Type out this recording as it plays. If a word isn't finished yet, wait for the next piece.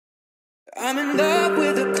I'm in love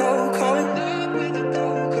with a Coco.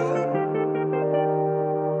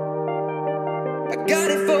 I got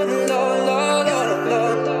it for the Lord, Lord, Lord,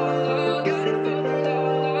 Lord.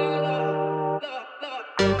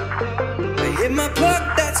 I hit my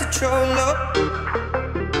plug, that's a trollo.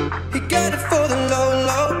 He got it for the low,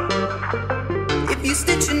 low. If you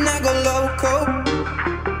stitching, I go loco.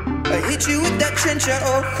 I hit you with that trencher,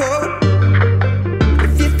 oh, oh.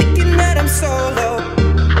 If you're thinking that I'm solo,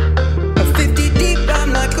 I'm 50 deep,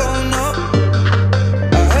 I'm like, oh no.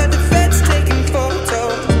 I heard the feds taking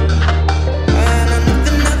photos. I know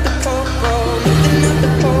nothing at the Coco, nothing at the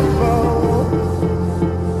Coco,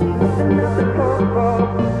 nothing at the Coco,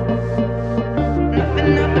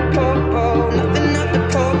 nothing at the Coco, nothing at the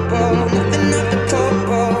Coco, nothing at the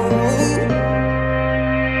Coco.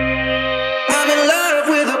 I'm in love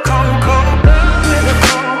with a Coco, with a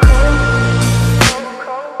Coco.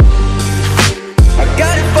 I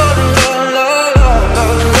got it for the low, low,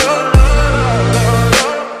 low, low, low,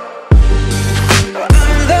 low. I'm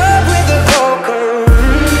in love with a Coco.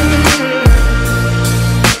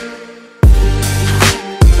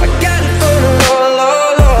 I got it for the low, low,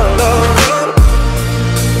 low, low, low.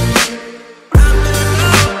 I'm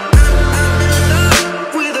in love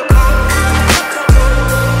with a Coco.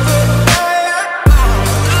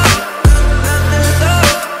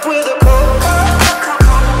 With a Coco.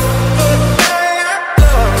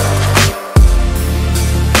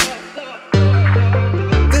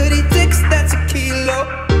 Goody ticks, that's a kilo.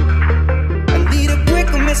 I need a brick,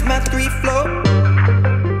 I miss my 3-flow.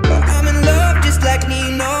 But I'm in love just like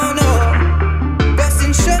Nino, no.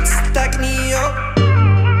 Busting shots like Neo.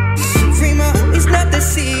 Free my homies, not the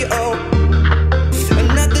CEO. I'm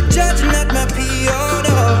not the judge, not my PO,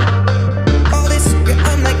 no. All this,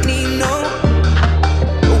 I'm like Nino.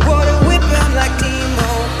 Water whip, I'm like Nemo.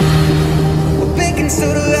 Oh, baking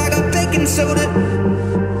soda, I got baking soda.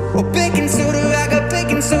 Oh, baking soda, I got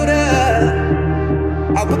baking soda.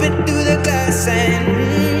 I whip it through the glass and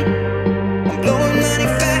I'm blowing money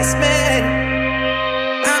fast, man.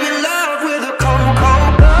 I'm in love with a Coco,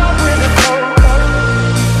 with a Coco.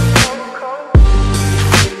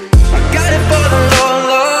 I got it for the low,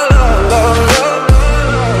 low, low, low, low,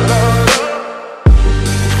 low.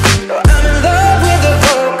 I'm in love with a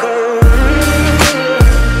Coco.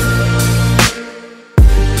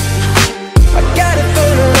 I got it for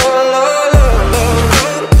the low, low, low, low,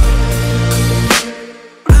 low.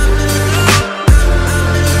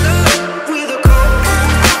 I'm in love with a Coco.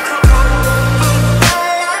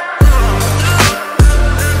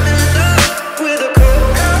 I'm in love with a Coco.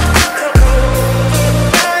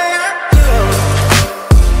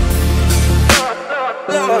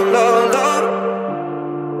 Low, low, low.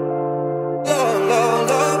 Low, low,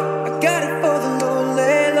 low. I got it for the low,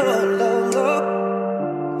 low, low, low.